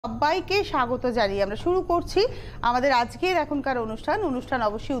সবাইকে স্বাগত জানিয়ে আমরা শুরু করছি আমাদের আজকের এখনকার অনুষ্ঠান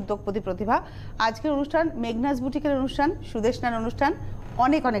অবশ্যই উদ্যোগপতি প্রতিভা। আজকের অনুষ্ঠান মেঘনাস বুটিকের অনুষ্ঠান, সুদেশনার অনুষ্ঠান।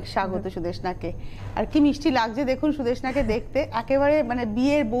 অনেক অনেক স্বাগত সুদেশনাকে। আর কি মিষ্টি লাগছে দেখুন সুদেশনাকে দেখতে, একেবারে মানে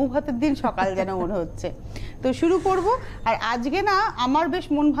বিয়ের বউ ভাতের দিন সকাল যেন মনে হচ্ছে। তো শুরু করব। আর আজকে না আমার বেশ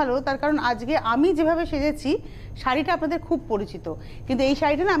মন ভালো, তার কারণ আজকে আমি যেভাবে সেজেছি শাড়িটা আপনাদের খুব পরিচিত, কিন্তু এই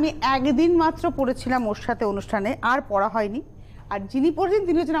শাড়িটা না আমি একদিন মাত্র পরেছিলাম ওর সাথে অনুষ্ঠানে, আর পরা হয়নি। আর যিনি পড়ছেন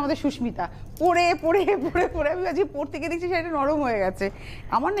তিনি হচ্ছেন আমাদের সুস্মিতা। পরে পরে পরে পরে আমি আজকে পড়তে গিয়ে দেখছি শাড়িটা নরম হয়ে গেছে।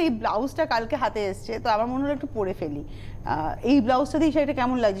 আমার না এই ব্লাউজটা কালকে হাতে এসছে, তো আমার মনে হলো একটু পরে ফেলি। এই ব্লাউজটা দিয়ে শাড়িটা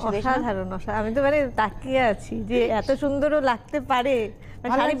কেমন লাগছে? অসাধারণ। আমি তো মানে তাকিয়ে আছি যে এত সুন্দরও লাগতে পারে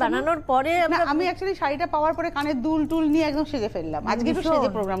শাড়ি বানানোর পরে। আমি অ্যাকচুয়ালি শাড়িটা পাওয়ার পরে কানের দুল টুল নিয়ে একদম সেজে ফেললাম। আজকে একটু সেজে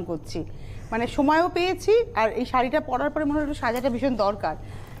প্রোগ্রাম করছি, মানে সময়ও পেয়েছি, আর এই শাড়িটা পরার পরে মনে হলো সাজাটা ভীষণ দরকার।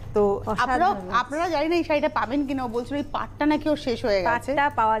 তো আপনারা জানি না এই শাড়িটা পাবেন কিনা, বলছিল এই পাটটা নাকি ওর শেষ হয়ে গেছে, পাটটা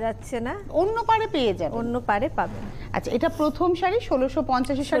পাওয়া যাচ্ছে না, অন্য পারে পেয়ে যাবেন, অন্য পারে পাবেন। আচ্ছা, এটা প্রথম শাড়ি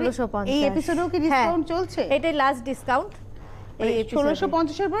 1650 শাড়ি। এই এপিসোডেও কি ডিসকাউন্ট চলছে? এটাই লাস্ট ডিসকাউন্ট। এই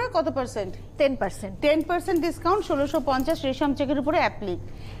 1650 এর পরে কত পার্সেন্ট? 10% ডিসকাউন্ট 1650 রেশম চেকের উপরে অ্যাপ্লিক।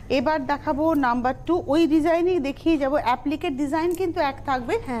 এবার দেখাবো নাম্বার 2, ওই ডিজাইনই দেখিয়ে যাব। অ্যাপ্লিকের ডিজাইন কিন্তু এক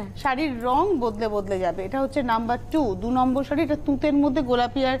থাকবে, শাড়ির রং বদলে বদলে যাবে। এটা হচ্ছে নাম্বার 2 নম্বর শাড়ি। এটা তুঁতের মধ্যে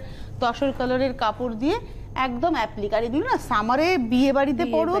গোলাপি আর তসর কালারের কাপড় দিয়ে একদম অ্যাপ্লিক। আর এগুলো না সামারে বিয়ে বাড়িতে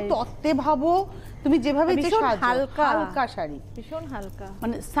পরো, তত্ত্বে ভাবো তুমি যেভাবে হালকা হালকা শাড়ি, ভীষণ হালকা।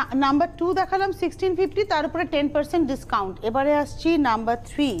 মানে নাম্বার 2 দেখালাম 1650, তার উপরে 10% ডিসকাউন্ট। এবারে আসছি নাম্বার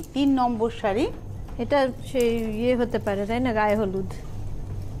 3 নম্বর শাড়ি। এটা সেই ইয়ে হতে পারে তাই না, গায়ে হলুদ।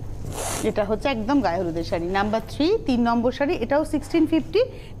 এটা হচ্ছে একদম গায়ে হলুদের শাড়ি। নাম্বার 3 নম্বর শাড়ি। এটাও 1650,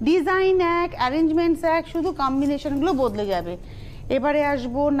 ডিজাইন এক, অ্যারেঞ্জমেন্টস এক, শুধু কম্বিনেশনগুলো বদলে যাবে। এবারে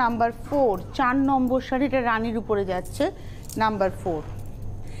আসবো নাম্বার 4 নম্বর শাড়ি। এটা রানীর উপরে যাচ্ছে। নাম্বার 4,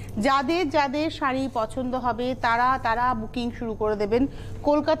 যাদের যাদের শাড়ি পছন্দ হবে তারা বুকিং শুরু করে দেবেন।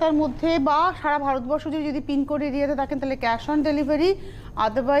 কলকাতার মধ্যে বা সারা ভারতবর্ষ যদি পিনকোড এরিয়াতে থাকেন তাহলে ক্যাশ অন ডেলিভারি,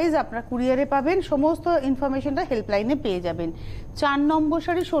 আদারওয়াইজ আপনারা কুরিয়ারে পাবেন। সমস্ত ইনফরমেশনটা হেল্পলাইনে পেয়ে যাবেন। 4 নম্বর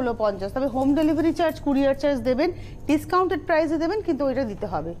শাড়ি 1650, তবে home delivery charge, courier charge দেবেন, ডিসকাউন্টেড প্রাইসে দেবেন, কিন্তু ওইটা দিতে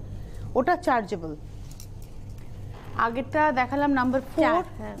হবে, ওটা চার্জেবল। আগেরটা দেখালাম নাম্বার 4,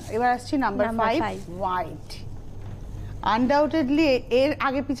 এবার আসছি নাম্বার 5 হোয়াইট। আনডাউটেডলি এর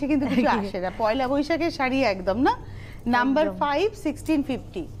আগে পিছে কিন্তু কিছু আসে না, পয়লা বৈশাখের শাড়ি একদম না। নাম্বার 5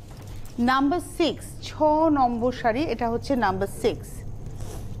 1650। নাম্বার 6 নম্বর শাড়ি। এটা হচ্ছে নাম্বার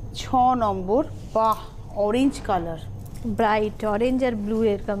 6 নম্বর। বাহ, অরেঞ্জ কালার, ব্রাইট অরেঞ্জ আর ব্লু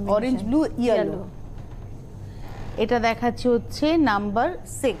এর কম্বিনেশন, অরেঞ্জ ব্লু ইয়েলো। এটা দেখাচ্ছে হচ্ছে নাম্বার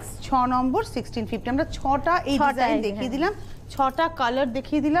 6 নম্বর 1650। আমরা 6টা এই ডিজাইন দেখিয়ে দিলাম, 6টা কালার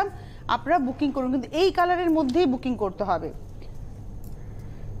দেখিয়ে দিলাম। আপনারা বুকিং করুন, কিন্তু এই কালারের মধ্যেই বুকিং করতে হবে।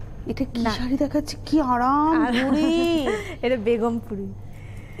 এটা কি শাড়ি দেখাচ্ছে, কি আরাম করে। এটা বেগমপুরি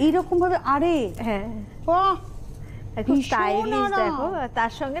এইরকম ভাবে। আরে হ্যাঁ, বাহ, খুব স্টাইলিশ। দেখো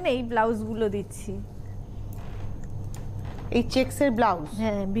তার সঙ্গে না এই ব্লাউজ গুলো দিচ্ছি, এই চেকসের ব্লাউজ।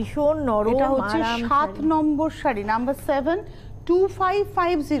 হ্যাঁ, ভীষণ নরম। এটা হচ্ছে 7 নম্বর শাড়ি। নাম্বার 7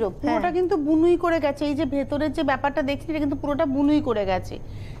 2550। পুরোটা কিন্তু বুনুই করে গেছে। এই যে ভেতরের যে ব্যাপারটা দেখছি এটা কিন্তু পুরোটা বুনুই করে গেছে।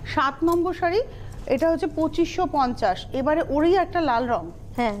 7 নম্বর শাড়ি। এটা হচ্ছে 2550। এবারে ওরই একটা লাল রং,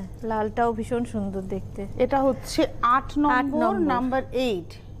 হ্যাঁ, লালটাও ভীষণ সুন্দর দেখতে। এটা হচ্ছে 8 নম্বর। নাম্বার 8,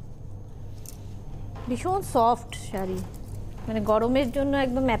 ভীষণ সফট শাড়ি, মানে গরমের জন্য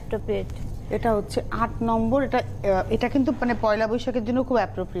একদম অ্যাপ্রোপ্রিয়েট। এটা হচ্ছে 8 নম্বর। এটা কিন্তু মানে পয়লা বৈশাখের জন্য খুব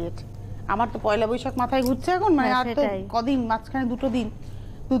অ্যাপ্রোপ্রিয়েট। আমার তো পয়লা বৈশাখ মাথায় ঘুরছে এখন, মানে আর তো কদিন, মাঝখানে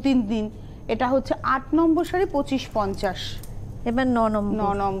 2-3 দিন। এটা হচ্ছে 8 নম্বর শাড়ি 2550। এবার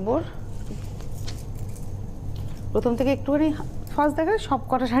 9 নম্বর। প্রথম থেকে একটুখানি ফার্স্ট দেখালে সব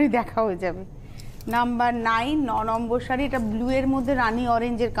কটা শাড়ি দেখা হয়ে যাবে। নাম্বার 9 নম্বর শাড়ি। এটা ব্লু এর মধ্যে রানী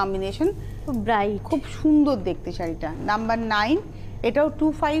অরেঞ্জের কম্বিনেশন, ব্রাইট, খুব সুন্দর দেখতে শাড়িটা। নাম্বার 9, এটাও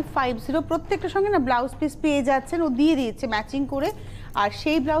 2550। প্রত্যেকটার সঙ্গে না ব্লাউজ পিস পেয়ে যাচ্ছেন, ও দিয়ে দিয়েছে ম্যাচিং করে। আর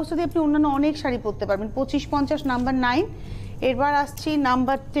সেই ব্লাউজটা দিয়ে আপনি অন্যান্য অনেক শাড়ি পরতে পারবেন। 2550 নাম্বার 9। এবার আসছি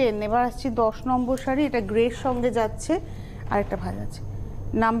নাম্বার 10। এবার আসছি 10 নম্বর শাড়ি। এটা গ্রের সঙ্গে যাচ্ছে, আর একটা ভালো আছে।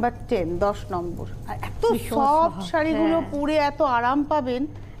 নাম্বার 10 10 নম্বর। আর এত সফট শাড়িগুলো পরে এত আরাম পাবেন,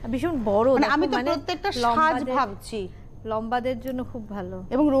 ভীষণ বড়। আমি তো প্রত্যেকটা সাজ ভাবছি, লম্বাদের জন্য খুব ভালো,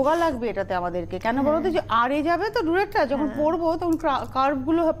 এবং রোগা লাগবে এটাতে আমাদেরকে। কেন বলো তো, যে আড়ে যাবে তো দূরেরটা, যখন পরবো তখন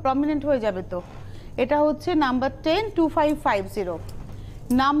কার্ভগুলো প্রমিনেন্ট হয়ে যাবে। তো এটা হচ্ছে নাম্বার 10 2550।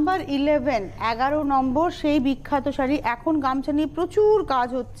 নাম্বার 11 নম্বর, সেই বিখ্যাত শাড়ি। এখন গামছা নিয়ে প্রচুর কাজ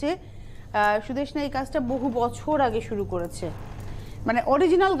হচ্ছে, সুদেশনা এই কাজটা বহু বছর আগে শুরু করেছে। মানে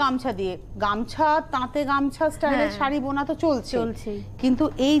অরিজিনাল গামছা দিয়ে, গামছা তাঁতে গামছা স্টাইলের শাড়ি বোনা তো চলছে, কিন্তু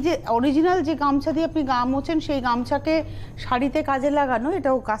এই যে অরিজিনাল যে গামছা দিয়ে আপনি গা মোছেন সেই গামছাকে শাড়িতে কাজে লাগানো,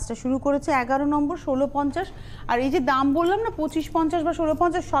 এটাও কাজটা শুরু করেছে 11 নম্বর 1650। আর এই যে দাম বললাম না 2550 বা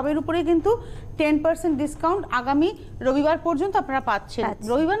 1650, সবের উপরেই কিন্তু 10% ডিসকাউন্ট আগামী রবিবার পর্যন্ত আপনারা পাচ্ছেন।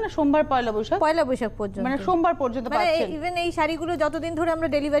 রবিবার না সোমবার, পয়লা বৈশাখ পর্যন্ত, মানে সোমবার পর্যন্ত পাচ্ছেন। ইভেন এই শাড়িগুলো যতদিন ধরে আমরা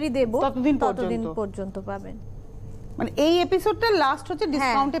ডেলিভারি দেব ততদিন পর্যন্ত পাবেন। মানে এই এপিসোডটা লাস্ট হচ্ছে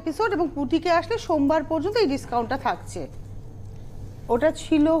ডিসকাউন্ট এপিসোড, এবং বুটিকে আসলে সোমবার পর্যন্ত এই ডিসকাউন্টটা থাকছে। ওটা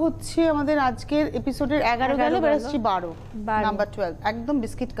ছিল হচ্ছে আমাদের আজকের এপিসোডের 11 গেল, বেরোচ্ছি 12 নাম্বার 12, একদম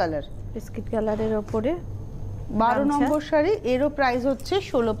বিস্কিট কালারের উপরে 12 নম্বর শাড়ি। এরও প্রাইস হচ্ছে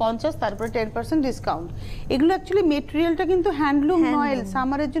 1650, তারপরে 10% ডিসকাউন্ট। এগুলো অ্যাকচুয়ালি মেটেরিয়ালটা কিন্তু হ্যান্ডলুম নয়েল,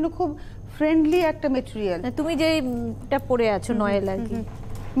 সামারের জন্য খুব ফ্রেন্ডলি একটা মেটেরিয়াল। তুমি যেটা পরে আছো নয়েল আর কি,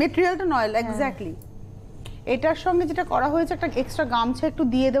 মেটেরিয়ালটা নয়েল এক্স্যাক্টলি। এটার সঙ্গে যেটা করা হয়েছে একটা এক্সট্রা গামছা একটু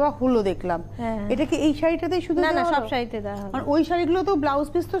দিয়ে দেওয়া হলো দেখলাম। এটা কি এই শাড়িটাতেই শুধু? না, সব শাড়িতে দেওয়া হবে। মানে ওই শাড়িগুলো তো ব্লাউজ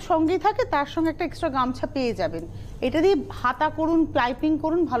পিস তো সঙ্গেই থাকে, তার সঙ্গে একটা এক্সট্রা গামছা পেয়ে যাবেন। এটা দিয়ে হাতা করুন, পাইপিং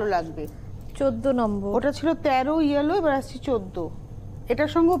করুন, ভালো লাগবে। 14 নম্বর, ওটা ছিল 13 ইয়েলো, এবার আসছে 14। এটার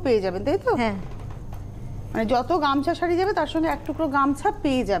সঙ্গেও পেয়ে যাবেন, তাই তো? হ্যাঁ, মানে যত গামছা শাড়ি যাবে তার সঙ্গে এক টুকরো গামছা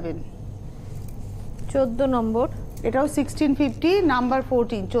পেয়ে যাবেন। 14 নম্বর, এটাও 1650 নাম্বার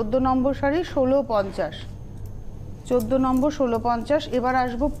 14। 14 নম্বর শাড়ি 1650, 14 নম্বর 1650। এবার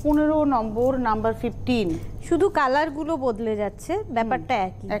আসবো 15 নম্বর নাম্বার 15। শুধু কালারগুলো বদলে যাচ্ছে, ব্যাপারটা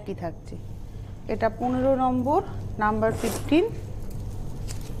একই থাকছে। এটা 15 নম্বর নাম্বার 15।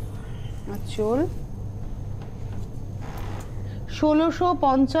 চল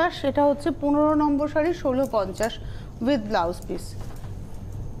 1650, এটা হচ্ছে 15 নম্বর sari 1650 with blouse piece.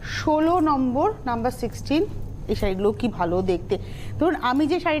 16 number number 16। এই শাড়িগুলো কি ভালো দেখতে। ধরুন আমি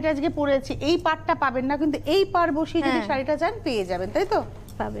যে শাড়িটা আজকে পরেছি এই পাড়টা পাবেন না, কিন্তু এই পাড় বসিয়ে যদি শাড়িটা চান পেয়ে যাবেন, তাই তো?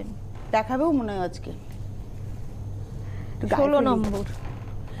 পাবেন, দেখাবেও মনে হয় আজকে। 16 নম্বর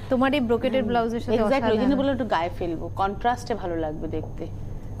তোমার এই ব্রোকেটের ব্লাউজের সাথে এক্স্যাক্টলি, ওই জন্য বললাম একটু গায়ে ফেলবো, কন্ট্রাস্টে ভালো লাগবে দেখতে,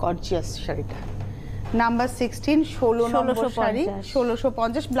 গর্জিয়াস শাড়িটা। নাম্বার 16 16 নম্বর শাড়ি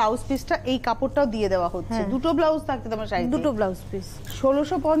 1650। ব্লাউজ পিসটা এই কাপড়টাও দিয়ে দেওয়া হচ্ছে, দুটো ব্লাউজ থাকতে তোমার শাড়ি, দুটো ব্লাউজ পিস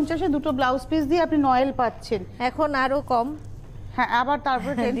 1650 এ দুটো ব্লাউজ পিস দিয়ে আপনি নয়েল পাচ্ছেন। এখন আরো কম, হ্যাঁ, আবার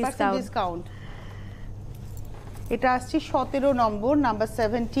তারপরে 10% ডিসকাউন্ট। এটা আসছে 17 নম্বর নাম্বার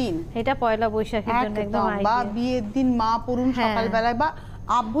 17। এটা পয়লা বৈশাখের জন্য একদম বা বিয়ের দিন মা পরুন সকালবেলায়, বা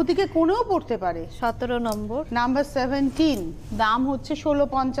আব্বুদিকে কোনেও পড়তে পারে। 17 নম্বর নাম্বার 17, দাম হচ্ছে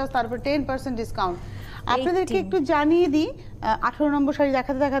 1650, তারপর 10% ডিসকাউন্ট। আপনাদেরকে একটু জানিয়ে দিই 18 নম্বর শাড়ি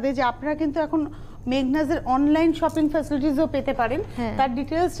দেখাতে যে আপনারা কিন্তু এখন মেঘনাজের অনলাইন শপিং ফ্যাসিলিটিসও পেতে পারেন। তার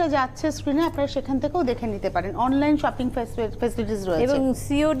ডিটেইলসটা যাচ্ছে স্ক্রিনে, আপনারা সেখান থেকেও দেখে নিতে পারেন। অনলাইন শপিং ফ্যাসিলিটিস রয়েছে এবং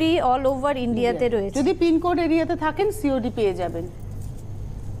সিওডি অল ওভার ইন্ডিয়াতে রয়েছে। যদি পিনকোড এরিয়াতে থাকেন সিওডি পেয়ে যাবেন।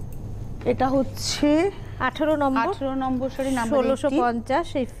 এটা হচ্ছে 18 নম্বর শাড়ি নাম্বার 1650।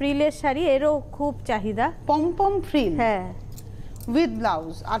 এই ফ্রিলের শাড়ি, এরও খুব চাহিদা, পম ফ্রিল, হ্যাঁ, with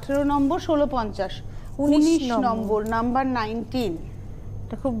blouse. 18 number 1650। 19 number number 19,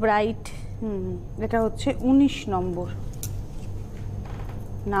 এটা খুব ব্রাইট। এটা হচ্ছে 19 নম্বর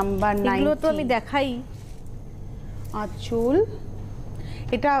নাম্বার 19। এগুলো তো আমি দেখাই। আঁচল,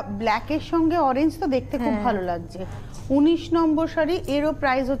 এটা ব্ল্যাকের সঙ্গে অরেঞ্জ, তো দেখতে খুব ভালো লাগছে। 19 নম্বর শাড়ি, এরও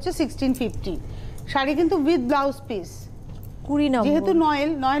প্রাইস হচ্ছে 1650। শাড়ি কিন্তু উইথ ব্লাউজ পিস। 20 নম্বর, যেহেতু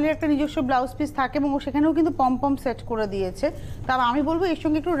নয়েলের একটা নিজস্ব ব্লাউজ পিস থাকে এবং সেখানেও কিন্তু পম সেট করে দিয়েছে। তবে আমি বলবো এর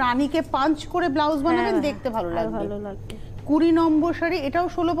সঙ্গে একটু রানীকে পাঞ্চ করে ব্লাউজ বানাবেন, দেখতে ভালো লাগবে। 20 নম্বর শাড়ি, এটাও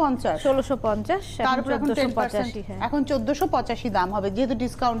 1650। তারপর এখন 10%, এখন 1485 দাম হবে যেহেতু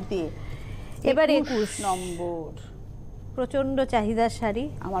ডিসকাউন্ট দিয়ে। এবার 21 নম্বর, প্রচন্ড চাহিদার শাড়ি,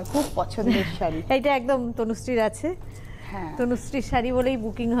 আমার খুব পছন্দের শাড়ি। এটা একদম তনুশ্রীর আছে। হ্যাঁ, তনুশ্রীর শাড়ি বলেই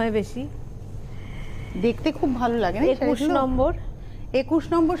বুকিং হয় বেশি, দেখতে খুব ভালো লাগে না। 21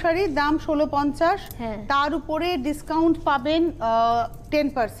 নম্বর শাড়ি, দাম 1650। তার উপরে ডিসকাউন্ট পাবেন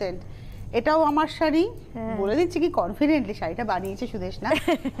 10%। এটাও আমার শাড়ি, বলে দিচ্ছি কি কনফিডেন্টলি, শাড়িটা বানিয়েছে সুদেশ না,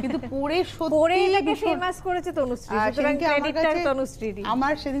 কিন্তু পরে এটাকে ফেমাস করেছে তনুশ্রী, সুতরাং ক্রেডিটটা তনুশ্রীরই।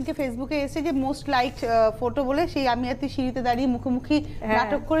 আমার সেদিনকে ফেসবুকে এসে যে মোস্ট লাইকড ফটো বলে, সেই আমি আর তুই সিঁড়িতে দাঁড়িয়ে মুখোমুখি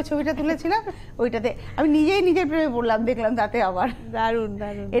নাটক করে ছবিটা তুলেছিলাম, ওইটাতে আমি নিজের প্রেমে পড়লাম, দেখলাম তাতে আবার দারুণ।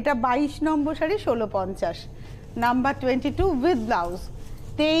 এটা 22 নম্বর sari 1650, number 22 with blouse.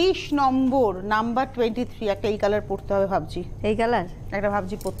 23 number number 23, একটা এই কালার পরতে হবে ভাবছি, এই কালার একটা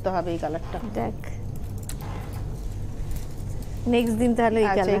ভাবছি পরতে হবে এই কালারটা। দেখ নেক্সট দিন তাহলে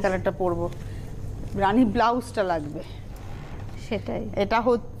এই কালারটা পরবো, রানী ব্লাউজটা লাগবে সেটাই। এটা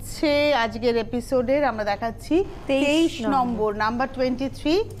হচ্ছে আজকের এপিসোডের আমরা দেখাচ্ছি 23 নম্বর নাম্বার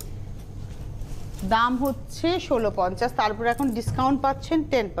 23। দাম হচ্ছে 1650, তারপরে এখন ডিসকাউন্ট পাচ্ছেন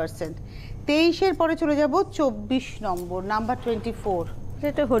 10%। 23-এর পরে চলে যাব 24 নম্বর, নাম্বার 24।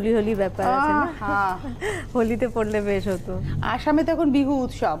 এটা হোলি হোলি ব্যাপার আছে না, হোলিতে পড়লে বেশ হতো। আসামে তো এখন বিহু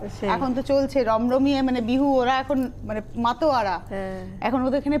উৎসব, এখন তো চলছে রমরমিয়ে, মানে বিহু ওরা এখন মানে মাতোয়ারা, এখন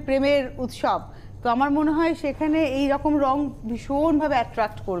ওদের এখানে প্রেমের উৎসব। তো আমার মনে হয় সেখানে এই রকম রং ভীষণভাবে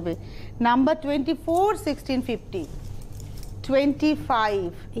অ্যাট্রাক্ট করবে। নাম্বার 24, 1650।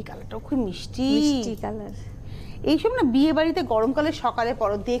 25, এই কালারটাও খুব মিষ্টি কালার। এইসব না বিয়ে বাড়িতে গরমকালে সকালে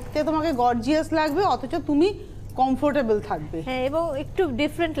পরো, দেখতে তোমাকে গর্জিয়াস লাগবে, অথচ তুমি কমফোর্টেবল থাকবে। হ্যাঁ, এবং একটু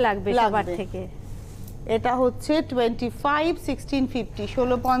ডিফারেন্ট লাগবে সবার থেকে। এটা হচ্ছে 25, 1650,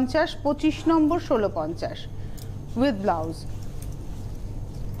 1650, 25 নম্বর 1650 উইথ ব্লাউজ।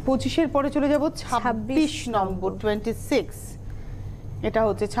 25-এর পরে চলে যাব 26 নম্বর 26। এটা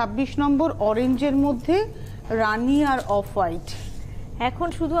হচ্ছে 26 নম্বর, অরেঞ্জের মধ্যে রানী আর অফ হোয়াইট। এখন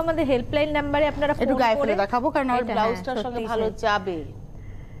শুধু আমাদের হেল্পলাইন নাম্বারে আপনারা ফোন একটু গায়ে ফেলে করে দেখাবো, কারণ আমার ব্লাউজটার সঙ্গে ভালো যাবে।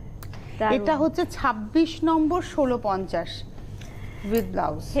 এটা হচ্ছে 26 নম্বর 1650 উইথ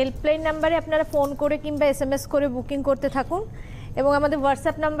ব্লাউজ। হেল্পলাইন নাম্বারে আপনারা ফোন করে কিংবা এসএমএস করে বুকিং করতে থাকুন, এবং আমাদের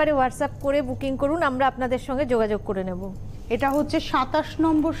হোয়াটসঅ্যাপ নাম্বারে হোয়াটসঅ্যাপ করে বুকিং করুন, আমরা আপনাদের সঙ্গে যোগাযোগ করে নেব। এটা হচ্ছে 27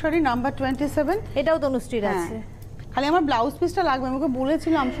 নম্বর শাড়ি, নাম্বার 27। এটাও তনুশ্রীর আছে। খালি আমার ব্লাউজ পিসটা লাগবে, আমাকে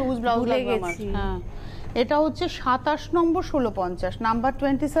বলেছিলাম সবুজ ব্লাউজ লাগবে আমার। হ্যাঁ, এটা হচ্ছে 27 নম্বর 1650, নাম্বার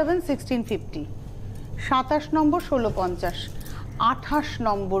 27, 1650। 27 নম্বর 1650। 28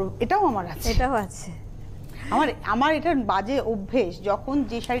 নম্বর, এটাও আমার আছে। এটাও আছে। আমার এটা বাজে অভ্যেস, যখন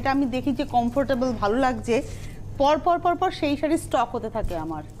যে শাড়িটা আমি দেখি যে কমফোর্টেবল ভালো লাগছে, পর পর পর পর সেই শাড়ি স্টক হতে থাকে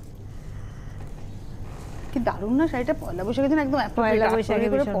আমার। কি দারুণ না শাড়িটা, পয়লা বৈশাখের দিন একদম পয়লা বৈশাখে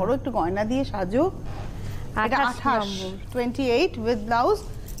করে পরো, একটু গয়না দিয়ে সাজো। এটা 28, 28 উইথ ব্লাউজ,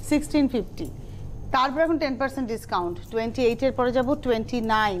 1650। তারপর এখন 10% ডিসকাউন্ট। 28-এর পরে যাব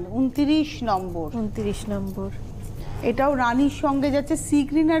 29, 29 নম্বর। 29 নম্বর, এটাও রানীর সঙ্গে যাচ্ছে, সি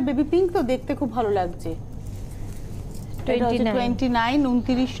গ্রিন আর বেবি পিঙ্ক, তো দেখতে খুব ভালো লাগছে। 29,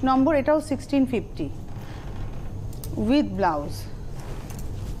 29 নম্বর, এটাও 1650 উইথ ব্লাউজ।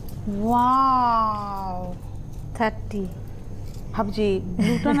 ওয়াও, 30। ভাবছি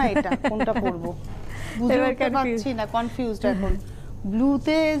ব্লুটা না এটা কোনটা পরবো, বুঝতে পারছি না, কনফিউজড এখন।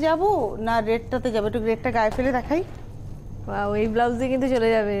 ব্লুতে যাব না রেডটাতে যাব? একটু রেডটা গায়ে ফেলে দেখাই। ওয়াও, এই ব্লাউজ দিয়ে কিন্তু চলে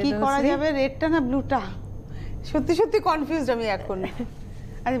যাবে। কি করা যাবে, রেডটা না ব্লুটা? সত্যি সত্যি কনফিউজড আমি এখন,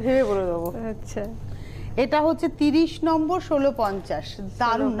 আরে ভেবে বলে দেবো। আচ্ছা, এটা হচ্ছে 30 নম্বর 1650।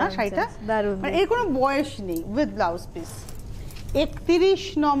 দারুণ না শাড়িটা, দারুণ, মানে এর কোনো বয়স নেই, উইথ ব্লাউজ পিস। 31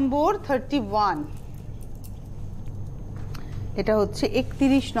 নম্বর 31। এটা হচ্ছে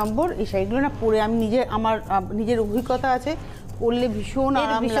 31 নম্বর। এই শাড়িগুলো না পরে আমি আমার নিজের অভিজ্ঞতা আছে, পরলে ভীষণ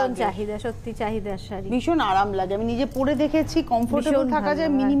আরাম লাগে। চাহিদা, সত্যি চাহিদার শাড়ি, ভীষণ আরাম লাগে। আমি নিজে পরে দেখেছি, কমফোর্টেবল থাকা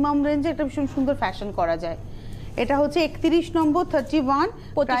যায়, মিনিমাম রেঞ্জে একটা ভীষণ সুন্দর ফ্যাশন করা যায়। এটা হচ্ছে 31 নম্বর 31,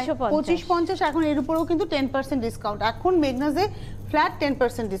 2550। এখন এর উপরেও কিন্তু 10% ডিসকাউন্ট। এখন মেঘনাজে ফ্ল্যাট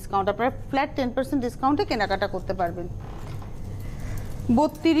 10% ডিসকাউন্ট, আপনারা ফ্ল্যাট 10% ডিসকাউন্টে কেনাকাটা করতে পারবেন।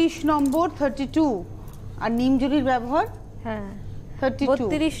 32 নম্বর 32, আর নিমজুরির ব্যবহার। হ্যাঁ, 32,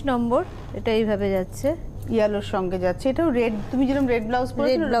 32 নম্বর, এটা এইভাবে যাচ্ছে, ইয়েলোর সঙ্গে যাচ্ছে। এটাও রেড, তুমি যেরকম রেড ব্লাউজ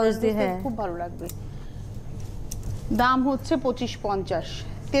পরেছো, রেড ব্লাউজ দিয়ে, হ্যাঁ, খুব ভালো লাগবে। দাম হচ্ছে 2550।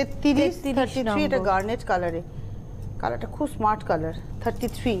 33, 33, এটা গার্নেট কালারে, কালারটা খুব স্মার্ট কালার।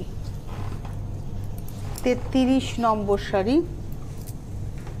 33, 33 নম্বর শাড়ি।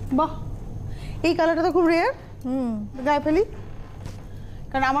 বাহ, এই কালারটা তো খুব রেয়ার। গায়ে ফেলি,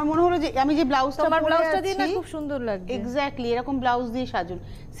 কারণ আমার মনে হলো যে আমি যে ব্লাউজটা দিয়ে না খুব সুন্দর লাগবে। এক্স্যাক্টলি, এরকম ব্লাউজ দিয়ে সাজুন,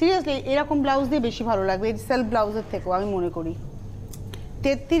 সিরিয়াসলি এরকম ব্লাউজ দিয়ে বেশি ভালো লাগবে এই সেলফ ব্লাউজের থেকেও, আমি মনে করি।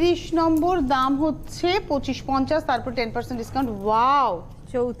 33 নম্বর, দাম হচ্ছে 2550, তারপর 10% ডিসকাউন্ট। ওয়াও,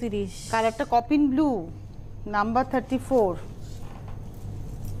 34, কালারটা কপিন ব্লু, নাম্বার 34।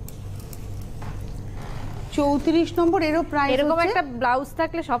 34 নম্বর, এরও প্রাইস এরকম একটা ব্লাউজ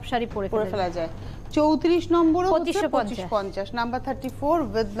থাকলে সব শাড়ি পরে ফেলা যায়। 34 নম্বর 2550, নাম্বার 34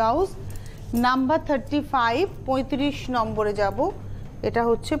 উইথ ব্লাউজ। নাম্বার 35, 35 নম্বরে যাব, এটা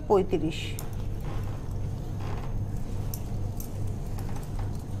হচ্ছে 35,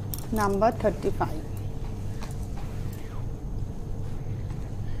 নাম্বার 35,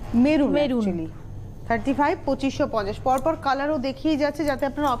 মেরুন। 35, 2550। পরপর কালারও দেখিয়ে যাচ্ছে, যাতে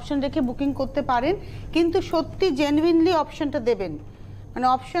আপনারা অপশন রেখে বুকিং করতে পারেন, কিন্তু সত্যি জেনুইনলি অপশনটা দেবেন। মানে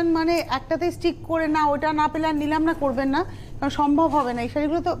অপশন মানে একটাতে স্টিক করে না, ওটা না পেলে আর নিলাম না, করবেন না, কারণ সম্ভব হবে না। এই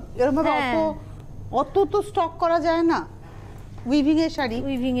শাড়িগুলো তো এরকমভাবে অত তো স্টক করা যায় না। উইভিং এর শাড়ি,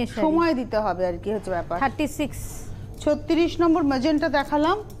 সময় দিতে হবে আর কি, হচ্ছে ব্যাপার। 36, 36 নম্বর ম্যাজেন্টা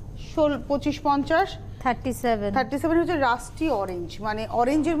দেখালাম, 2550, 37 হচ্ছে রাস্টি অরেঞ্জ, মানে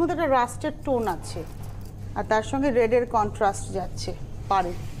অরেঞ্জের মধ্যে একটা রাস্টের টোন আছে আর তার সঙ্গে রেডের কন্ট্রাস্ট যাচ্ছে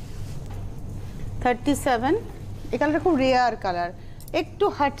পারে। 37 এই কালারটা খুব রেয়ার কালার, একটু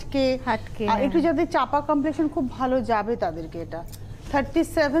হাটকে আর একটু যাদের চাপা কমপ্লেকশন খুব ভালো যাবে তাদেরকে এটা।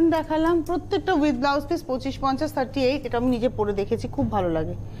 37 দেখালাম, প্রত্যেকটা উইথ ব্লাউজ পিস 25, 50, 38। এটা আমি নিজে পরে দেখেছি, খুব ভালো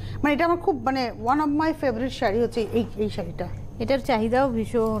লাগে, মানে এটা আমার খুব মানে one of my favourite sari হচ্ছে এই শাড়িটা। এটার চাহিদাও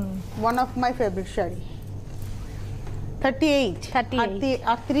ভীষণ, one of my favourite sari.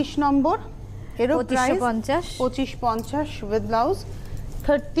 38 নম্বর, এরও প্রাইস 2550 উইথ ব্লাউজ।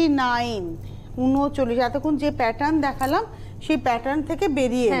 39 39, এতক্ষণ যে প্যাটার্ন দেখালাম সেই প্যাটার্ন থেকে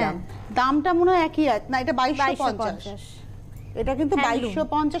বেরিয়ে এলাম। দামটা মনে হয় একই আছে না, এটা 2250, এটা কিন্তু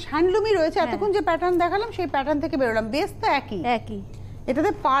 2250 হ্যান্ডলুমই রয়েছে। এতক্ষণ যে প্যাটার্ন দেখালাম সেই প্যাটার্ন থেকে বেরোলাম, বেস তো একই।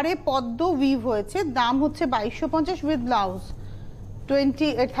 এটাতে পারে পদ্ম উইভ হয়েছে, দাম হচ্ছে 2250 উইথ ব্লাউজ।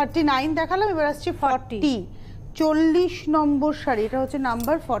 39 দেখালাম, এবার আসছে 40 40 নম্বর শাড়ি, এটা হচ্ছে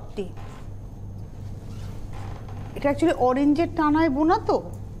নাম্বার 40। এটা অ্যাকচুয়ালি অরেঞ্জের টানায় বোনা, তো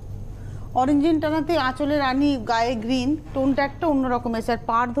অরেঞ্জের টানাতে আঁচলে রানী, গায়ে গ্রিন, টোনটা একটা অন্যরকম এসে। আর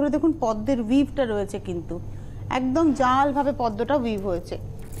পাড় ধরে দেখুন পদ্মের উইভটা রয়েছে, কিন্তু একদম জালভাবে পদ্মটা উইভ হয়েছে।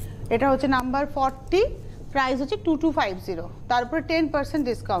 এটা হচ্ছে নাম্বার 40, প্রাইস হচ্ছে 2250, তারপরে 10%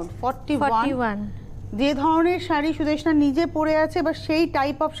 ডিসকাউন্ট 41। যে ধরনের শাড়ি সুদেশনা নিজে পরে আছে বা সেই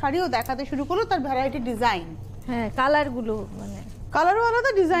টাইপ অফ শাড়িও দেখাতে শুরু করলো, তার ভ্যারাইটি ডিজাইন, হ্যাঁ কালারগুলো, মানে কালারও আলাদা,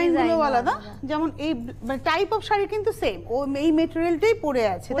 ডিজাইনগুলো আলাদা। যেমন এই টাইপ অফ শাড়ি কিন্তু সেম, ও এই মেটেরিয়ালটাই পরে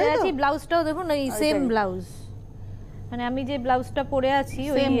আছে, তাই তো? ব্লাউজটাও দেখুন এই সেম ব্লাউজ, মানে আমি যে ব্লাউজটা পরে আছি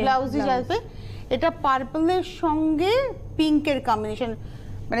ওই সেম ব্লাউজই আসবে। এটা পার্পলের সঙ্গে পিঙ্কের কম্বিনেশন,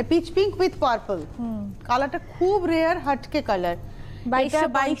 মানে পিচ পিঙ্ক উইথ পার্পল। কালারটা খুব রেয়ার, হাটকে কালার।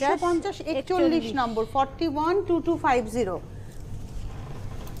 2250 41 নম্বর, 41 2250।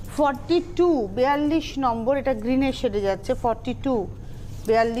 42 42 নম্বর, এটা গ্রিনের শেডে যাচ্ছে। 42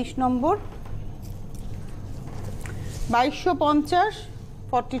 42 নম্বর, 2250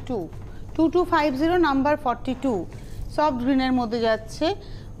 42 2250 নাম্বার 42, সফট গ্রিনের মধ্যে যাচ্ছে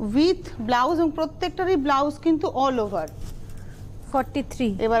উইথ ব্লাউজ, এবং প্রত্যেকটারই ব্লাউজ কিন্তু অল ওভার।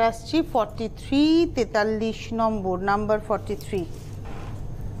 43 এবার আসছি 43 43 নম্বর, নাম্বার 43।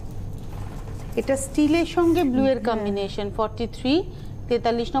 এটা স্টিলের সঙ্গে ব্লু এর কম্বিনেশন। 43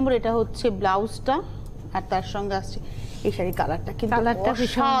 43 নম্বর, এটা হচ্ছে ব্লাউজটা আর তার সঙ্গে আসছে এই শাড়ি। কালারটা কিন্তু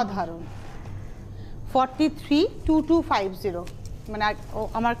অসাধারণ। 43 2250, মানে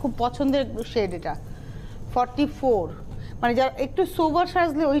আমার খুব পছন্দের শেড এটা। 44, মানে যারা একটু সোবার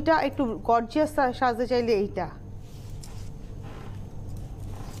সাজলে ওইটা, একটু গর্জিয়াস সাজতে চাইলে এইটা।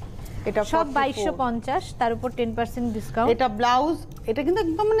 এটা সব 2250, তার উপর 10% ডিসকাউন্ট। এটা ব্লাউজ, এটা কিন্তু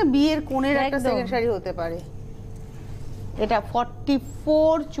একদম মানে বিয়ের কোণের একটা সেকেন্ড শাড়ি হতে পারে। এটা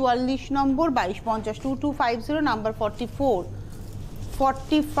 44 44 নম্বর, 2250 2250 নাম্বার 44।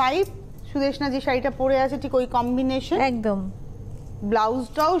 45 সুদেশনা যে শাড়িটা পরে আছে ঠিক ওই কম্বিনেশন, একদম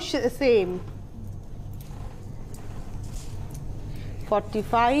ব্লাউজটাও সেম।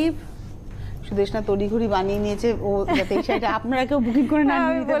 45 সুদেশনা তড়িঘড়ি বানিয়ে নিয়েছে ও, যাতে এই শাড়িটা আপনারা কেউ বুকিং করে না নিতে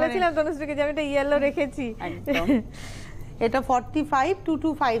পারেন। বলেছিলাম তনুশ্রীকে যে আমি এটা ইয়েলো রেখেছি। একদম। এটা 45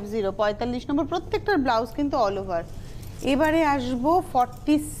 2250 45 নম্বর, প্রত্যেকটার ব্লাউজ কিন্তু অল ওভার। এবারে আসবো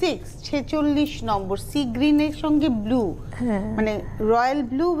 46 46 নম্বর, সি গ্রিনের সঙ্গে ব্লু, মানে royal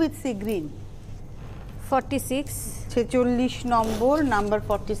blue with sea green. 46 46 number, number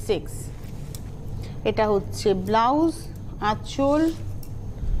 46। এটা হচ্ছে ব্লাউজ, আঁচল,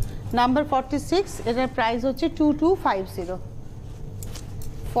 নাম্বার 46। এটার প্রাইস হচ্ছে 2250।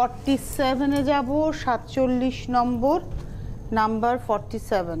 47-এ যাব, 47 নম্বর, নাম্বার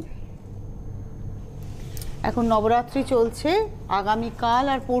 47। এখন নবরাত্রি চলছে, আগামীকাল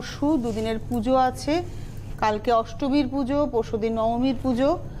আর পরশু দুদিনের পুজো আছে। কালকে অষ্টমীর পুজো, পরশুদিন নবমীর পুজো।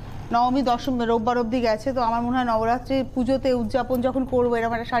 নবমী দশম রোববার অবধি গেছে, তো আমার মনে হয় নবরাত্রির পুজোতে উদযাপন যখন করবো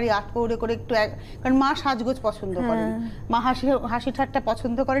এরকম একটা শাড়ি 8 পৌড়ে করে একটু, কারণ মা সাজগোজ পছন্দ করেন, মা হাসি ঠাট্টা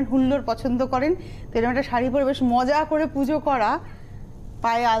পছন্দ করেন, হুল্লোড় পছন্দ করেন, তো এরকম একটা শাড়ি পরে বেশ মজা করে পুজো করা,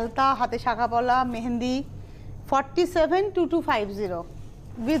 পায়ে আলতা, হাতে শাখা পলা, মেহেন্দি। 47 2250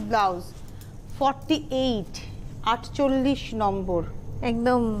 with blouse. 48 48 নম্বর,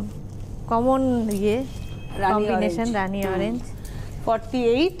 একদম কমন ইয়ে কম্বিনেশন, রানী অরেঞ্জ।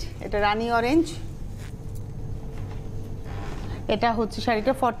 48, এটা রানী অরেঞ্জ। এটা হচ্ছে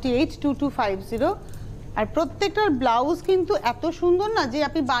শাড়িটা 48 2250। আর প্রত্যেকটার ব্লাউজ কিন্তু এত সুন্দর না যে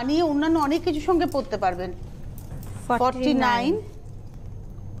আপনি বানিয়ে অন্যান্য অনেক কিছুর সঙ্গে পরতে পারবেন। 49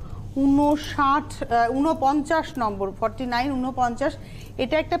 49 নম্বর, 49 49।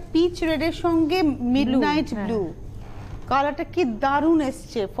 এটা একটা পিচ রেডের সঙ্গে মিডনাইট ব্লু কালারটা কি দারুণ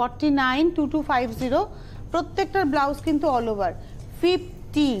এসছে। 492250, প্রত্যেকটার ব্লাউজ কিন্তু অল ওভার।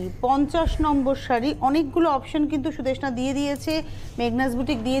 50 নম্বর শাড়ি, অনেকগুলো অপশন কিন্তু সুদেশনা দিয়ে দিয়েছে, মেঘনাস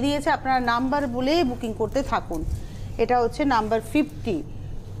বুটিক দিয়ে দিয়েছে, আপনারা নাম্বার বলে বুকিং করতে থাকুন। এটা হচ্ছে নাম্বার 50,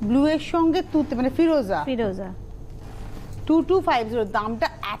 ব্লু এর সঙ্গে তুতে মানে ফিরোজা 2250, দামটা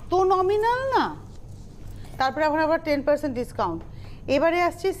এত নমিনাল না। তারপরে এখন আবার 10% ডিসকাউন্ট। এবারে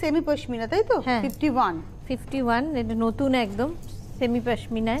আসছে সেমি পশমিনা, তাই তো? 51 এটা নতুন একদম সেমি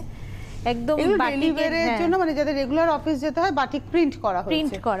পশমিনায়, একদম বাটিকের জন্য, মানে যাদের রেগুলার অফিস যেতে হয়, বাটিক প্রিন্ট করা হয়েছে।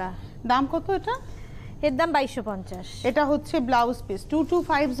 প্রিন্ট করা। দাম কত এটা? এর দাম 2250। এটা হচ্ছে ব্লাউজ পিস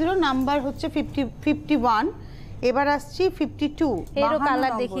 2250, নাম্বার হচ্ছে 51। এবার আসছি 52, এরও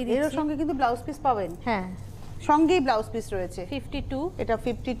কালার দেখিয়ে দিচ্ছি। এর সঙ্গে কিন্তু ব্লাউজ পিস পাবেন, হ্যাঁ সঙ্গেই ব্লাউজ পিস রয়েছে। 52, এটা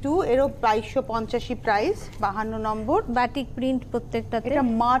 52, এরও 2250 প্রাইস, 52 নম্বর। বাটিক প্রিন্ট প্রত্যেকটাতে। এটা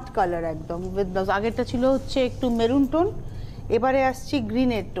মাট কালার একদম উইথ ব্লাউজ। আগেরটা ছিল হচ্ছে একটু মেরুন টোন, এবারে আসছি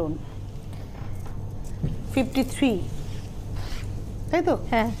গ্রিনের টোন। 53, তাই তো?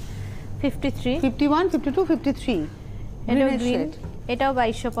 হ্যাঁ 53, 51, 52, 53, এটাও গ্রিন, এটাও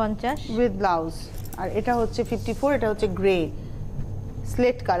 2250 উইথ ব্লাউজ। আর এটা হচ্ছে 54, এটা হচ্ছে গ্রে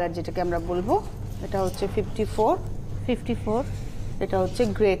স্লেট কালার যেটাকে আমরা বলবো। এটা হচ্ছে 54, এটা হচ্ছে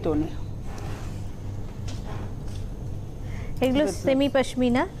গ্রে টোনে। এগুলো সেমি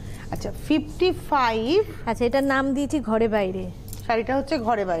পশমিনা। আচ্ছা 55, আচ্ছা এটার নাম দিয়েছি ঘরে বাইরে। শাড়িটা হচ্ছে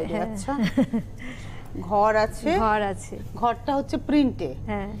ঘরে বাইরে। আচ্ছা ঘর আছে, ঘরটা হচ্ছে প্রিন্টে,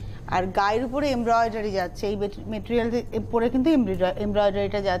 হ্যাঁ, আর গায়ের উপরে এমব্রয়ডারি যাচ্ছে, এই মেটেরিয়াল পরে কিন্তু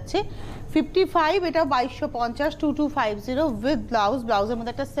এমব্রয়ডারিটা যাচ্ছে। 55, এটা 2250, 2250 উইথ ব্লাউজ। ব্লাউজের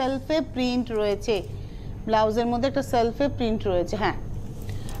মধ্যে একটা সেলফে প্রিন্ট রয়েছে, ব্লাউজের মধ্যে একটা সেলফে প্রিন্ট রয়েছে। হ্যাঁ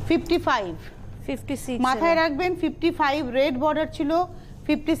 56 মাথায় রাখবেন। 55 রেড বর্ডার ছিল,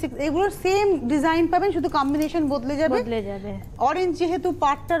 56 এগুলো সেম ডিজাইন পাবেন, শুধু কম্বিনেশন বদলে যাবে। অরেঞ্জ যেহেতু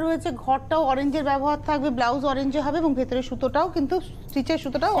পাটটা রয়েছে, ঘরটাও অরেঞ্জের ব্যবহার থাকবে, ব্লাউজ অরেঞ্জে হবে এবং ভেতরে সুতোটাও কিন্তু স্টিচের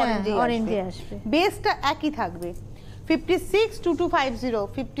সুতোটাও অরেঞ্জে আসবে, বেসটা একই থাকবে। 56, 2250,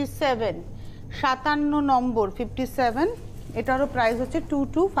 57 57 নম্বর 57, এটারও প্রাইস হচ্ছে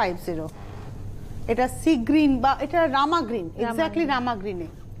 2250। এটা সি গ্রিন বা এটা রামা গ্রিন, এক্স্যাক্টলি রামা গ্রিনে।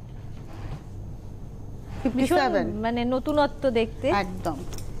 57 মানে নতুনত্ব দেখতে একদম।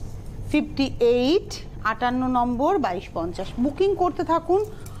 58, 58 নম্বর 2250। বুকিং করতে থাকুন,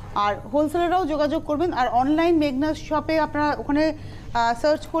 আর হোলসেলাররাও যোগাযোগ করবেন। আর অনলাইন মেঘনাস শপে আপনারা ওখানে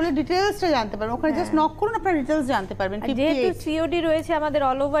সার্চ করলে ডিটেইলসটা জানতে পারবেন, ওখানে জাস্ট নক করুন, আপনারা ডিটেইলস জানতে পারবেন। যেহেতু সিওডি রয়েছে আমাদের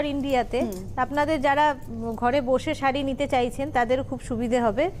অল ওভার ইন্ডিয়াতে, আপনাদের যারা ঘরে বসে শাড়ি নিতে চাইছেন তাদের খুব সুবিধে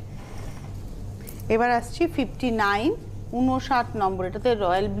হবে। এবার আসছি 59, 59 নম্বর, এটাতে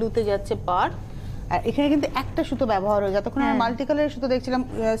রয়্যাল ব্লুতে যাচ্ছে পার। আর এখানে কিন্তু একটা সুতো ব্যবহার হয়, যতক্ষণ আমরা মাল্টি কালারের সুতো দেখছিলাম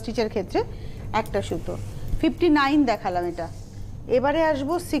স্টিচের ক্ষেত্রে, একটা সুতো। 59 দেখালাম এটা। এবারে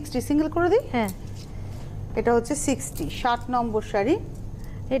আসবো 60, সিঙ্গেল করে দিই। হ্যাঁ এটা হচ্ছে 60, 60 নম্বর শাড়ি,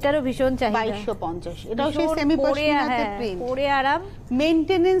 এটারও ভীষণ চাহিদা। 2250, এটাও সেই সেমি পশমিনাতে প্রিন্ট, পরে আরাম,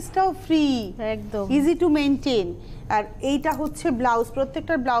 মেইনটেনেন্সটাও ফ্রি, একদম ইজি টু মেইনটেইন। আর এইটা হচ্ছে ব্লাউজ,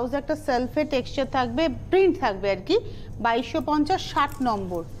 প্রত্যেকটার ব্লাউজে একটা সেলফে টেক্সচার থাকবে, প্রিন্ট থাকবে আর কি। 2250, 60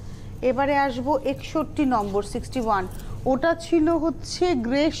 নম্বর। এবারে আসবো 61 নম্বর 61, ওটা ছিল হচ্ছে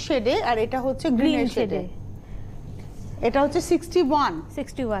গ্রে শেডে, আর এটা হচ্ছে গ্রিন শেডে। এটা হচ্ছে 61,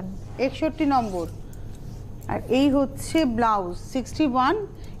 61 নম্বর। আর এই হচ্ছে ব্লাউজ 61,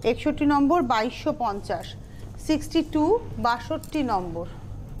 61 নম্বর 2250। 62, 62 নম্বর,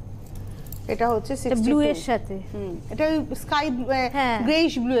 এটা হচ্ছে 62 ব্লু এর সাথে, এটা স্কাই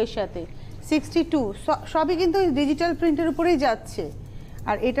গ্রেইশ ব্লু এর সাথে। 62 সবই কিন্তু ডিজিটাল প্রিন্টের উপরেই যাচ্ছে।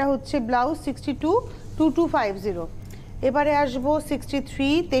 আর এটা হচ্ছে ব্লাউজ 62, 2250। এবারে আসবো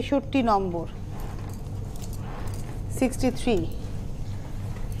 63, 63 নম্বর 63,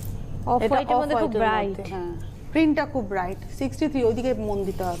 অফ হোয়াইটের মধ্যে খুব ব্রাইট, হ্যাঁ প্রিন্টটা খুব ব্রাইট। 63, ওইদিকে মন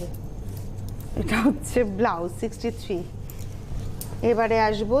দিতে হবে। এটা হচ্ছে ব্লাউজ 63। এবারে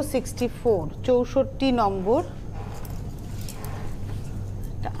আসবো 64, 64 নম্বর,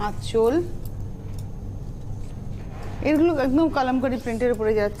 আঁচল, এগুলো একদম কালামকারী প্রিন্টের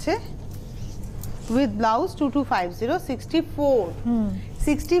উপরে যাচ্ছে উইথ ব্লাউজ 2250। 64,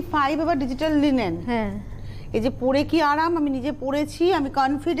 65 আবার ডিজিটাল লিনেন। হ্যাঁ এই যে পরে কি আরাম, আমি নিজে পরেছি, আমি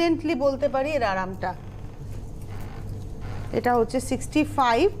কনফিডেন্টলি বলতে পারি এর আরামটা। এটা হচ্ছে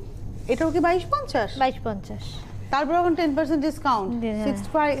 65, এটাও কি 2250, তারপর এখন 10% ডিসকাউন্ট,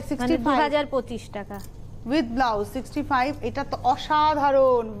 2025 টাকা উইথ ব্লাউজ 65। এটা তো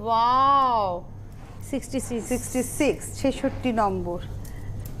অসাধারণ, ওয়াও। 66, 66 নম্বর,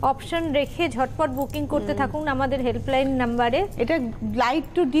 অপশন রেখে ঝটপট বুকিং করতে থাকুন আমাদের হেল্পলাইন নাম্বারে। এটা লাইট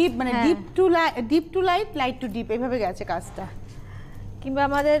টু ডিপ মানে deep two light, light to deep এইভাবে গেছে কাজটা। কিংবা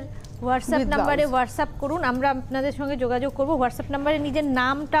আমাদের হোয়াটসঅ্যাপ নাম্বারে হোয়াটসঅ্যাপ করুন, আমরা আপনাদের সঙ্গে যোগাযোগ করব। হোয়াটসঅ্যাপ নাম্বারে নিজের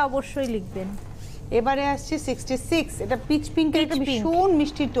নামটা অবশ্যই লিখবেন। এবারে আসছে 66, এটা পিচ পিঙ্কের একটা ভীষণ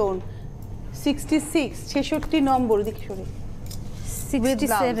মিষ্টি টোন। 66 66 নম্বর, দেখি সরি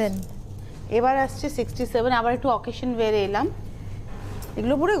 67। এবার আসছে 67, আবার একটু অকেশন ওয়্যারে এলাম।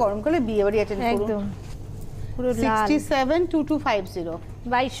 এগুলো পুরো গরমকালে বিয়ে বাড়ি অ্যাটেন্ড করুন। একদম পুরো লাল। 67 2250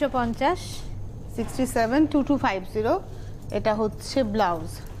 2250। 67 2250, এটা হচ্ছে ব্লাউজ।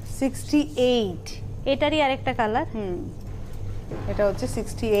 68, এটারই আরেকটা কালার। এটা হচ্ছে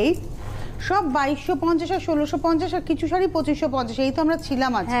 68। সব 2250 আর 1650 আর কিছু শাড়ি 2550, এই তো আমরা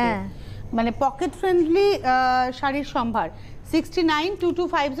ছিলাম আজকে। মানে পকেট ফ্রেন্ডলি শাড়ির সম্ভার। 69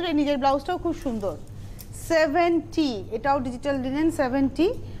 2250, এই নিজের ব্লাউজটাও খুব সুন্দর। 70, এটাও ডিজিটাল লিনেন। 70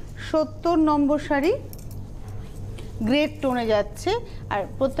 70 নম্বর শাড়ি, গ্রেট টোনে যাচ্ছে আর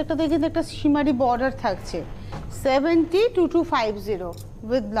প্রত্যেকটাতে কিন্তু একটা সীমারি বর্ডার থাকছে। 70 2250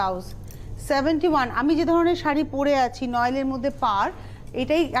 উইথ ব্লাউজ। 71, আমি যে ধরনের শাড়ি পরে আছি নয়েলের মধ্যে পার,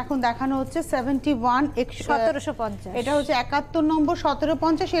 এটাই এখন দেখানো হচ্ছে 71 1750। এটা হচ্ছে 71 নম্বর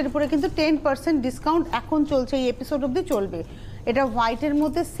 1750, এর উপরে কিন্তু 10% ডিসকাউন্ট এখন চলছে, এই এপিসোড অবধি চলবে। এটা হোয়াইটের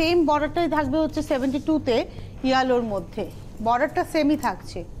মধ্যে সেম বর্ডারটাই থাকবে হচ্ছে 72তে, ইয়ালোর মধ্যে বর্ডারটা সেমই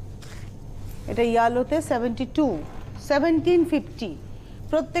থাকছে। এটা ইয়ালোতে 72 1750,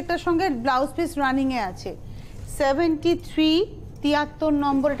 প্রত্যেকটার সঙ্গে ব্লাউজ পিস রানিংয়ে আছে। 73 73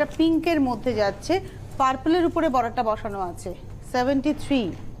 নম্বর, এটা পিঙ্কের মধ্যে যাচ্ছে, পার্পলের উপরে বর্ডারটা বসানো আছে। 73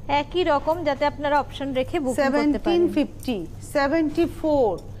 একই রকম, যাতে আপনারা অপশন রেখে বুকিং করতে পারেন। 1750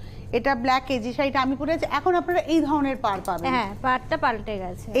 74, এটা ব্ল্যাক এজি শাড়িটা আমি পরে আছি, এখন আপনারা এই ধরনের পার পাবেন। হ্যাঁ, পাড়টা পাল্টে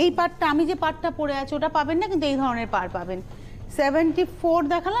গেছে। এই পাড়টা আমি যে পাড়টা পরে আছি ওটা পাবেন না, কিন্তু এই ধরনের পার পাবেন। 74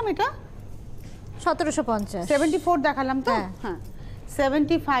 দেখালাম, এটা 1750। 74 দেখালাম তো। হ্যাঁ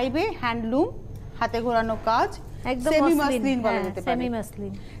 75 এ হ্যান্ডলুম, হাতে ঘোরানো কাজ, একদম সেমি মাসলিন বলা যেতে পারে। Semi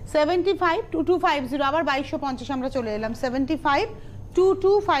muslin. 75 2250, আবার 2250 আমরা চলে এলাম। 75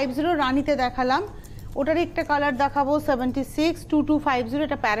 2250 রানীতে দেখালাম, ওটার একটা কালার দেখাবো 76 2250,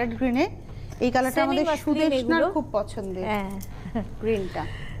 এটা প্যারেট গ্রিনে। এই কালারটা আমাদের সুদেশনার খুব পছন্দের, গ্রিনটা।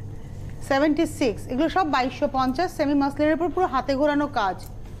 76, এগুলো সব 2250, সেমি মাসলিনের উপর পুরো হাতে ঘোরানো কাজ।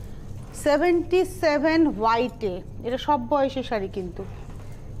 77 হোয়াইটে, এটা সব বয়সের শাড়ি কিন্তু।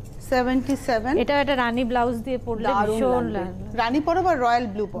 77, এটা একটা রানী ব্লাউজ দিয়ে পরলে ভীষণ রানী পরো বা রয়্যাল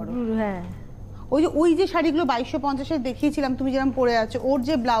ব্লু পরো। হ্যাঁ, ওই যে শাড়িগুলো 2250 দেখিয়েছিলাম তুমি যেরকম পরে আছো, ওর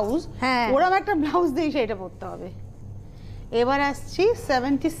যে ব্লাউজ, ওরকম একটা ব্লাউজ দিয়ে সেটা পরতে হবে। এবার আসছি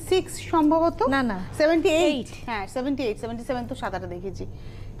 76 সম্ভবত, না 78, হ্যাঁ 78 77 তো সাদাটা দেখেছি,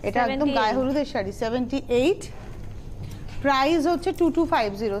 এটা একদম গায়ে হলুদের শাড়ি। 78, প্রাইস হচ্ছে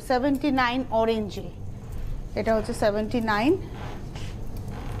 2250। 79 অরেঞ্জে, এটা হচ্ছে 79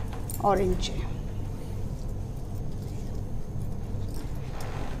 অরেঞ্জে।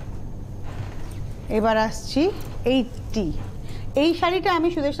 এবার আসছি 80, এই শাড়িটা আমি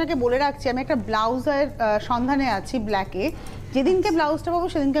সুদেশনাকে বলে রাখছি, আমি একটা ব্লাউজের সন্ধানে আছি ব্ল্যাকে, যেদিনকে ব্লাউজটা পাবো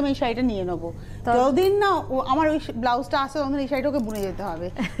সেদিনকে আমি এই শাড়িটা নিয়ে নেবো। যতদিন না আমার ওই ব্লাউজটা আসে তখন এই শাড়িটা ওকে বুনে যেতে হবে,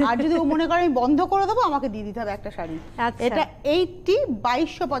 আর যদি ও মনে করে আমি বন্ধ করে দেবো আমাকে দিয়ে দিতে হবে একটা শাড়ি। এটা 80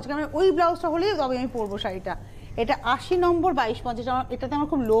 2250, মানে ওই ব্লাউজটা হলেই তবে আমি পরবো শাড়িটা। এটা 80 নম্বর 2250, এটাতে আমার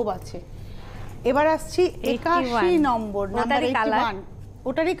খুব লোভ আছে। এবার আসছি 81 নম্বর, নাম্বার 81,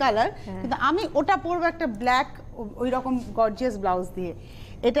 ওটারই কালার, কিন্তু আমি ওটা পরবো একটা ব্ল্যাক ওই রকম গর্জিয়াস ব্লাউজ দিয়ে।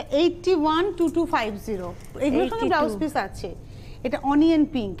 এটা 81 2250, এগুলোর সঙ্গে ব্লাউজ পিস আছে। এটা অনিয়ন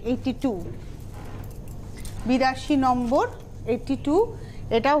পিঙ্ক 82, 82 নম্বর 82,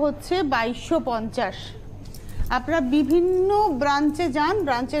 এটাও হচ্ছে 2250। আপনারা বিভিন্ন ব্রাঞ্চে যান,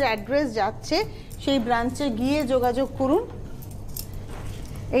 ব্রাঞ্চের অ্যাড্রেস যাচ্ছে, সেই ব্রাঞ্চে গিয়ে যোগাযোগ করুন।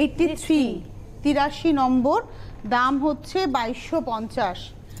 83 83 নম্বর, দাম হচ্ছে 2250।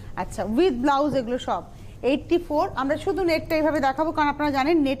 আচ্ছা, উইথ ব্লাউজ এগুলো সব। 84, আমরা শুধু নেটটা এইভাবে দেখাবো কারণ আপনারা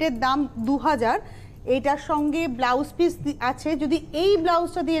জানেন নেটের দাম 2000, এইটার সঙ্গে ব্লাউজ পিস আছে। যদি এই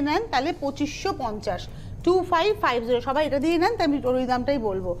ব্লাউজটা দিয়ে নেন তাহলে 2550, 2550, সবাই এটা দিয়ে নেন, তাই আমি ওই দামটাই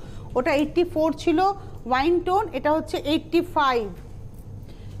বলবো। ওটা 84 ছিল ওয়াইন টোন, এটা হচ্ছে 85,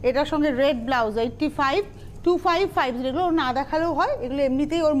 এটার সঙ্গে রেড ব্লাউজ 85 2550, এগুলো না দেখালেও হয়, এগুলো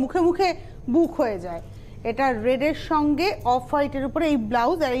এমনিতেই ওর মুখে মুখে বুক হয়ে যায়। এটা রেডের সঙ্গে অফ হোয়াইটের উপরে এই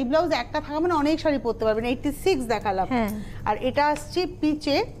ব্লাউজ, আর এই ব্লাউজ একটা থাকা মানে অনেক শাড়ি পরতে পারবেন। 86 দেখালাম, আর এটা আসছে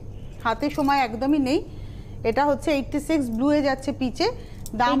পিচে, হাতে সময় একদমই নেই। এটা হচ্ছে 86 ব্লুয়ে যাচ্ছে পিচে,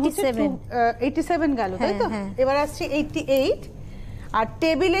 দাম হচ্ছে 87 গেল, তাই তো? এবার আসছে 88, আর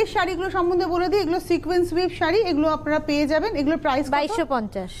টেবিলের শাড়িগুলো সম্বন্ধে বলে দিই, এগুলো সিকোয়েন্স উইভ শাড়ি, এগুলো আপনারা পেয়ে যাবেন। এগুলোর প্রাইস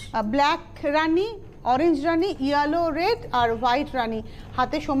 2250। ব্ল্যাক রানী, অরেঞ্জ রানী, ইয়েলো রেড আর হোয়াইট রানী।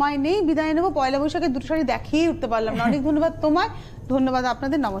 হাতে সময় নেই, বিদায় নেবো। পয়লা বৈশাখে দুটো শাড়ি দেখিয়ে উঠতে পারলাম না। অনেক ধন্যবাদ তোমায়, ধন্যবাদ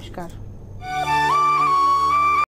আপনাদের, নমস্কার।